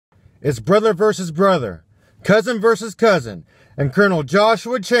It's brother versus brother, cousin versus cousin, and Colonel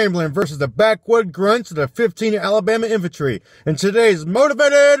Joshua Chamberlain versus the backwood grunts of the 15th Alabama Infantry in today's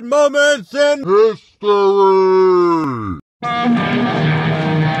Motivated Moments in History.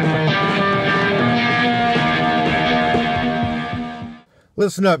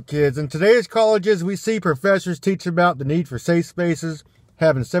 Listen up, kids. In today's colleges, we see professors teach about the need for safe spaces,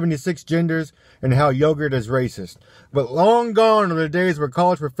 having 76 genders, and how yogurt is racist. But long gone are the days where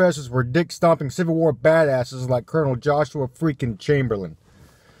college professors were dick-stomping Civil War badasses like Colonel Joshua freaking Chamberlain.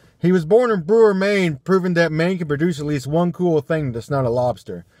 He was born in Brewer, Maine, proving that Maine can produce at least one cool thing that's not a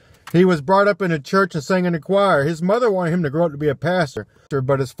lobster. He was brought up in a church and sang in a choir. His mother wanted him to grow up to be a pastor,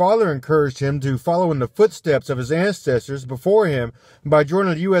 but his father encouraged him to follow in the footsteps of his ancestors before him by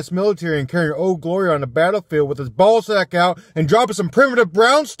joining the U.S. military and carrying Old Glory on the battlefield with his ballsack out and dropping some primitive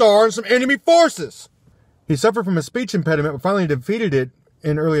brown star on some enemy forces. He suffered from a speech impediment but finally defeated it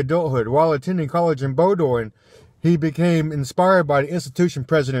in early adulthood. While attending college in Bowdoin, he became inspired by the institution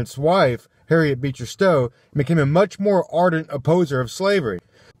president's wife, Harriet Beecher Stowe, and became a much more ardent opposer of slavery.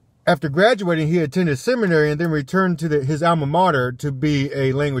 After graduating, he attended seminary and then returned to his alma mater to be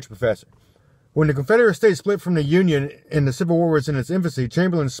a language professor. When the Confederate States split from the Union and the Civil War was in its infancy,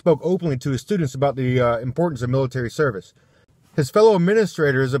 Chamberlain spoke openly to his students about the importance of military service. His fellow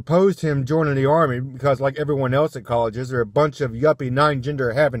administrators opposed him joining the Army because, like everyone else at colleges, they're a bunch of yuppie,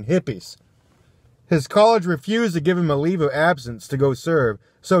 nine-gender-having hippies. His college refused to give him a leave of absence to go serve,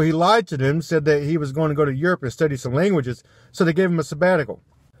 so he lied to them, said that he was going to go to Europe and study some languages, so they gave him a sabbatical.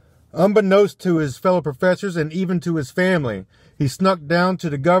 Unbeknownst to his fellow professors and even to his family, he snuck down to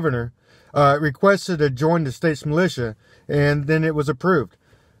the governor, requested to join the state's militia, and then it was approved.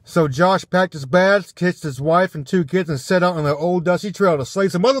 So Josh packed his bags, kissed his wife and 2 kids, and set out on the old dusty trail to slay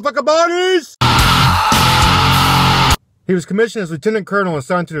some motherfucking bodies! He was commissioned as lieutenant colonel and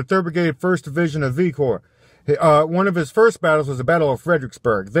assigned to the 3rd Brigade, 1st Division of V Corps. One of his first battles was the Battle of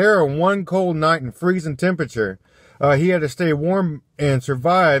Fredericksburg. There, on one cold night in freezing temperature, he had to stay warm and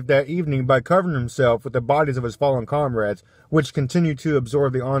survive that evening by covering himself with the bodies of his fallen comrades, which continued to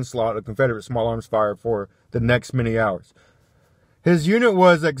absorb the onslaught of Confederate small arms fire for the next many hours. His unit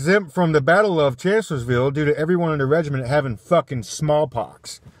was exempt from the Battle of Chancellorsville due to everyone in the regiment having fucking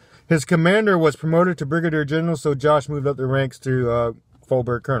smallpox. His commander was promoted to brigadier general, so Josh moved up the ranks to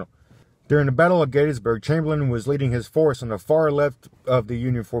full-bird colonel. During the Battle of Gettysburg, Chamberlain was leading his force on the far left of the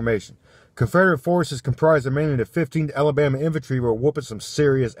Union formation. Confederate forces comprised of mainly the 15th Alabama Infantry were whooping some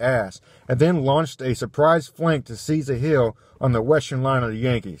serious ass, and then launched a surprise flank to seize a hill on the western line of the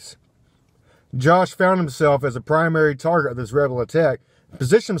Yankees. Josh found himself as a primary target of this rebel attack, and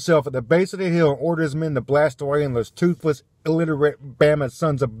positioned himself at the base of the hill and ordered his men to blast away in those toothless, illiterate Bama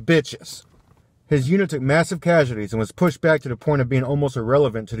sons of bitches. His unit took massive casualties and was pushed back to the point of being almost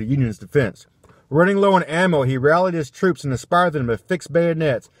irrelevant to the Union's defense. Running low on ammo, he rallied his troops and inspired them to fix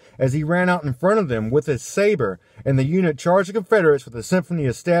bayonets as he ran out in front of them with his saber, and the unit charged the Confederates with a symphony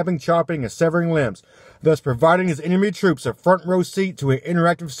of stabbing, chopping, and severing limbs, thus providing his enemy troops a front row seat to an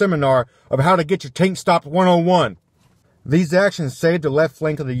interactive seminar of how to get your tank stopped 101. These actions saved the left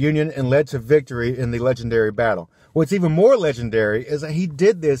flank of the Union and led to victory in the legendary battle. What's even more legendary is that he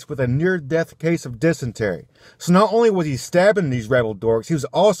did this with a near-death case of dysentery. So not only was he stabbing these rebel dorks, he was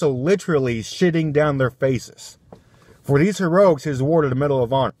also literally shitting down their faces. For these heroics, he was awarded the Medal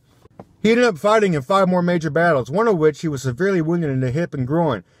of Honor. He ended up fighting in 5 more major battles, one of which he was severely wounded in the hip and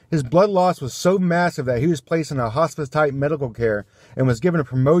groin. His blood loss was so massive that he was placed in a hospice-type medical care and was given a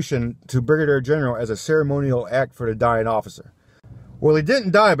promotion to brigadier general as a ceremonial act for the dying officer. Well, he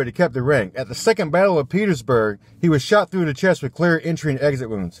didn't die, but he kept the rank. At the Second Battle of Petersburg, he was shot through the chest with clear entry and exit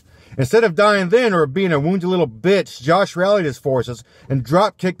wounds. Instead of dying then or being a wounded little bitch, Josh rallied his forces and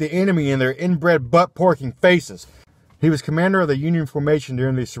drop-kicked the enemy in their inbred butt-porking faces. He was commander of the Union formation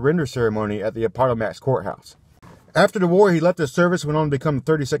during the surrender ceremony at the Appomattox Courthouse. After the war, he left the service and went on to become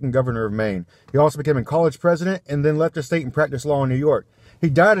the 32nd governor of Maine. He also became a college president and then left the state and practiced law in New York. He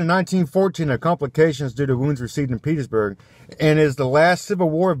died in 1914 of complications due to wounds received in Petersburg and is the last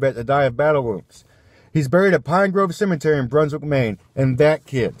Civil War vet to die of battle wounds. He's buried at Pine Grove Cemetery in Brunswick, Maine. And that,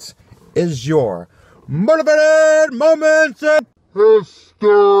 kids, is your Motivated Moments in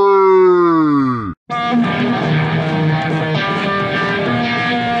History!